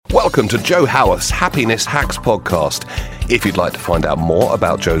Welcome to Joe Howarth's Happiness Hacks podcast. If you'd like to find out more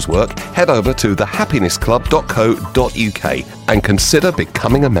about Joe's work, head over to thehappinessclub.co.uk and consider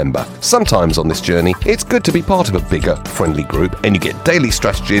becoming a member. Sometimes on this journey, it's good to be part of a bigger, friendly group, and you get daily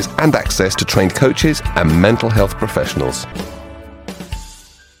strategies and access to trained coaches and mental health professionals.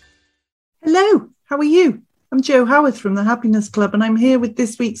 Hello, how are you? I'm Joe Howarth from the Happiness Club, and I'm here with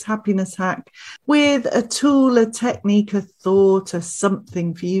this week's Happiness Hack with a tool, a technique, a thought, a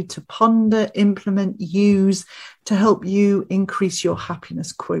something for you to ponder, implement, use to help you increase your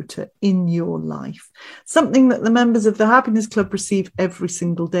happiness quota in your life. Something that the members of the Happiness Club receive every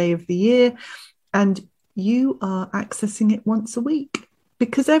single day of the year, and you are accessing it once a week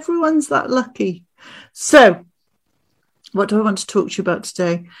because everyone's that lucky. So, what do I want to talk to you about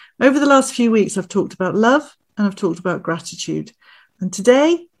today? Over the last few weeks, I've talked about love and I've talked about gratitude. And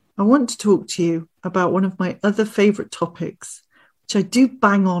today, I want to talk to you about one of my other favourite topics, which I do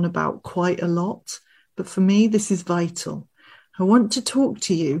bang on about quite a lot. But for me, this is vital. I want to talk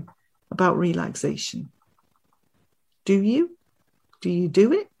to you about relaxation. Do you? Do you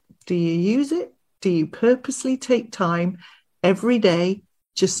do it? Do you use it? Do you purposely take time every day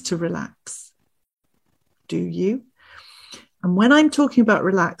just to relax? Do you? And when I'm talking about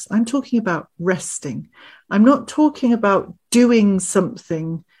relax, I'm talking about resting. I'm not talking about doing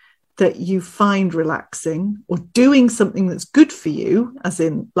something that you find relaxing or doing something that's good for you, as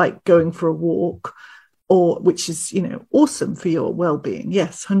in like going for a walk, or which is, awesome for your well-being.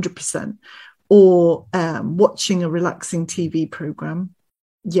 Yes, 100%. Or watching a relaxing TV program.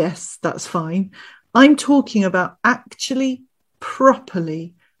 Yes, that's fine. I'm talking about actually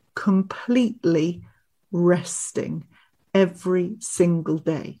properly, completely resting every single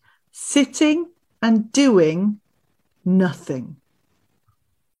day, sitting and doing nothing.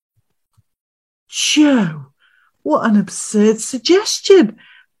 Joe, what an absurd suggestion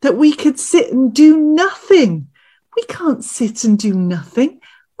that we could sit and do nothing. We can't sit and do nothing.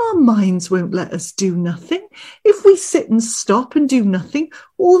 Our minds won't let us do nothing. If we sit and stop and do nothing,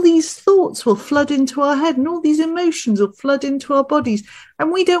 all these thoughts will flood into our head and all these emotions will flood into our bodies,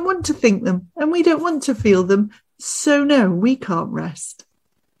 and we don't want to think them and we don't want to feel them. So no, we can't rest.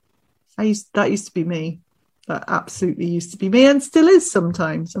 That used to be me. That absolutely used to be me, and still is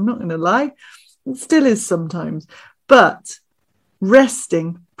sometimes. I'm not going to lie. It still is sometimes. But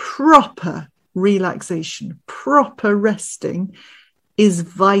resting, proper relaxation, proper resting is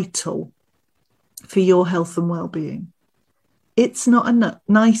vital for your health and well-being. It's not a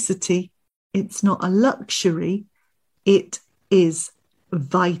nicety. It's not a luxury. It is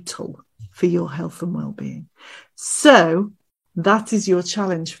vital for your health and well-being. So that is your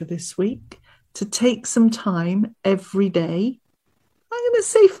challenge for this week, to take some time every day. I'm going to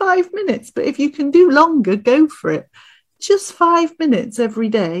say 5 minutes, but if you can do longer, go for it. Just 5 minutes every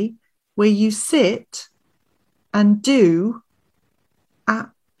day where you sit and do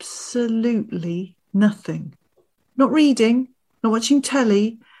absolutely nothing. Not reading, not watching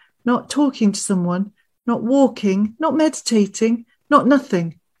telly, not talking to someone, not walking, not meditating, not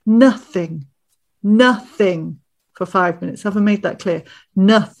nothing. Nothing for 5 minutes. Have I made that clear?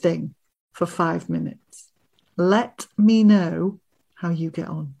 Nothing for 5 minutes. Let me know how you get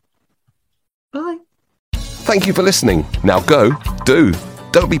on. Bye. Thank you for listening. Now go, do.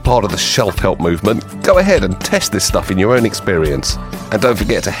 Don't be part of the shelf-help movement. Go ahead and test this stuff in your own experience. And don't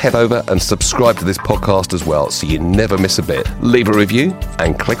forget to head over and subscribe to this podcast as well so you never miss a bit. Leave a review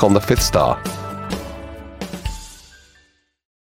and click on the 5th star.